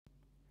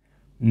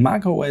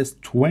macOS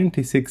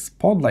 26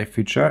 Spotlight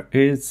feature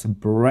is a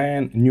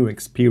brand new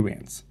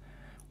experience.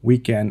 We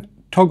can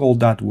toggle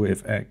that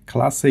with a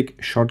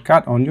classic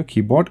shortcut on your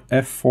keyboard,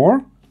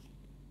 F4,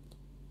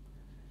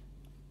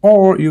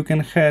 or you can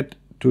head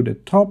to the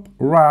top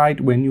right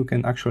when you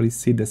can actually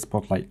see the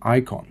Spotlight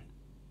icon.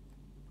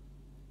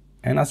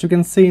 And as you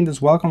can see in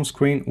this welcome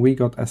screen, we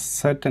got a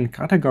certain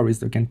categories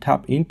that you can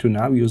tap into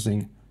now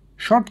using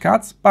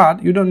shortcuts,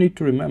 but you don't need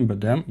to remember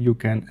them. You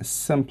can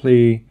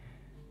simply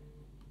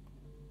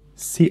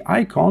see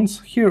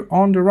icons here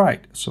on the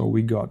right. So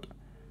we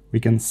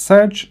can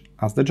search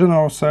as the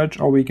general search,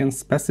 or we can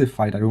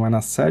specify that we want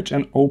to search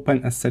and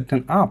open a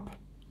certain app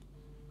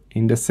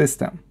in the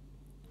system.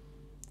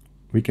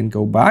 We can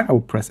go back, I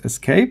will press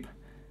escape.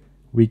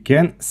 We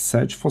can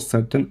search for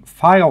certain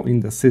file in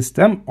the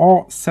system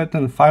or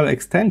certain file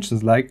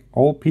extensions like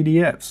all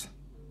PDFs.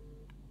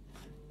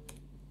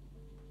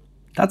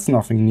 That's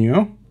nothing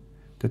new.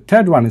 The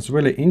third one is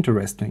really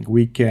interesting.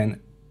 We can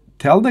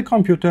tell the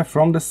computer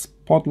from the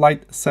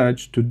Spotlight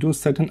search to do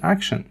certain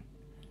action.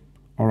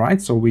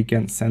 Alright, so we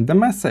can send a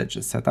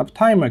message, set up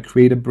timer,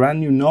 create a brand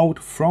new note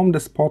from the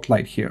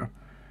Spotlight here.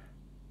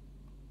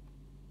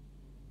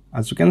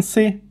 As you can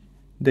see,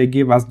 they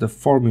give us the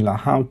formula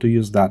how to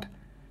use that.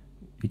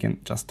 We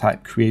can just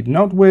type create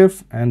note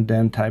with and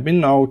then type in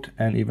note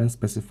and even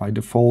specify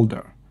the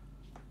folder.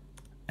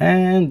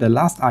 And the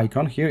last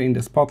icon here in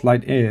the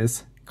Spotlight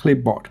is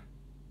clipboard.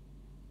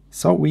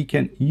 So we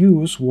can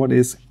use what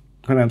is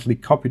currently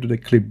copied to the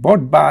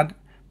clipboard, but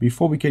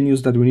before we can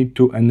use that, we need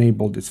to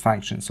enable this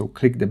function. So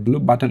click the blue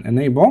button,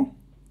 enable.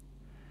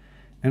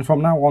 And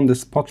from now on, the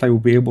Spotlight will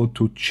be able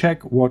to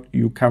check what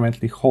you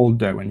currently hold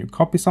there. When you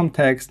copy some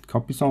text,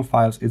 copy some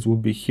files, it will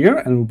be here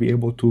and will be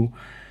able to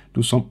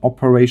do some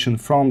operation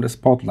from the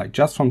Spotlight,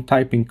 just from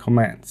typing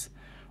commands.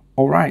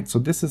 Alright, so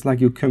this is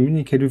like you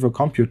communicate with a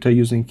computer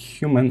using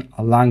human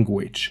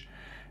language.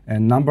 A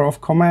number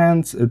of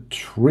commands, a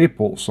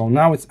triple. So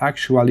now it's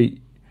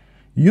actually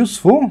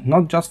useful,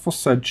 not just for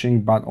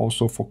searching, but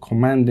also for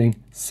commanding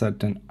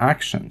certain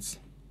actions.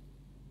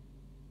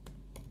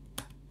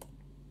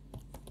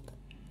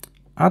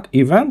 Add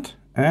event,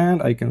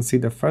 and I can see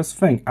the first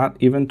thing, add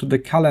event to the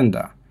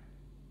calendar.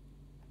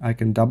 I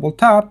can double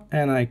tap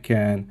and I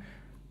can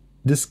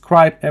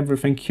describe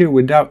everything here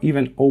without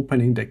even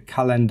opening the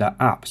calendar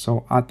app.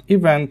 So add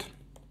event,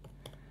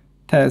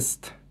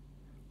 test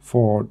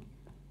for,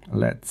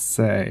 let's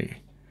say,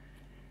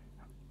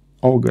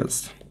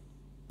 August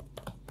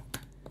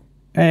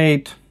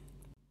 8,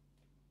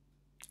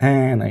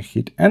 and I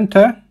hit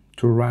enter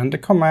to run the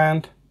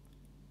command,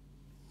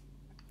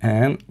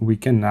 and we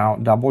can now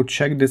double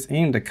check this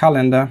in the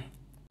calendar,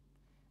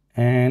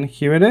 and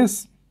here it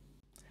is.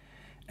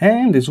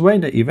 And this way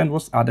the event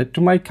was added to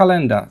my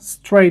calendar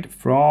straight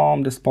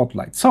from the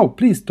Spotlight. So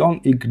please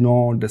don't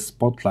ignore the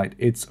Spotlight.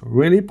 It's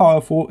really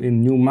powerful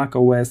in new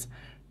macOS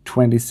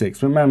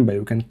 26. Remember,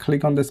 you can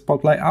click on the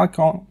Spotlight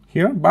icon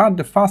here, but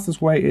the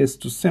fastest way is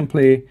to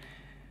simply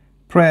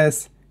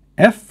press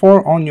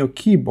F4 on your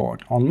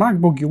keyboard. On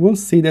MacBook, you will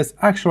see there's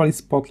actually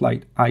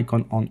Spotlight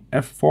icon on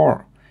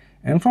F4.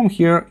 And from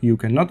here, you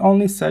can not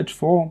only search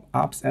for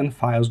apps and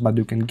files, but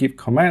you can give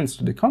commands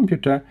to the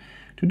computer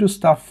to do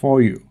stuff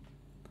for you.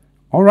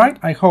 Alright,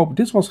 I hope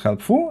this was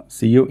helpful.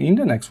 See you in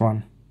the next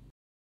one.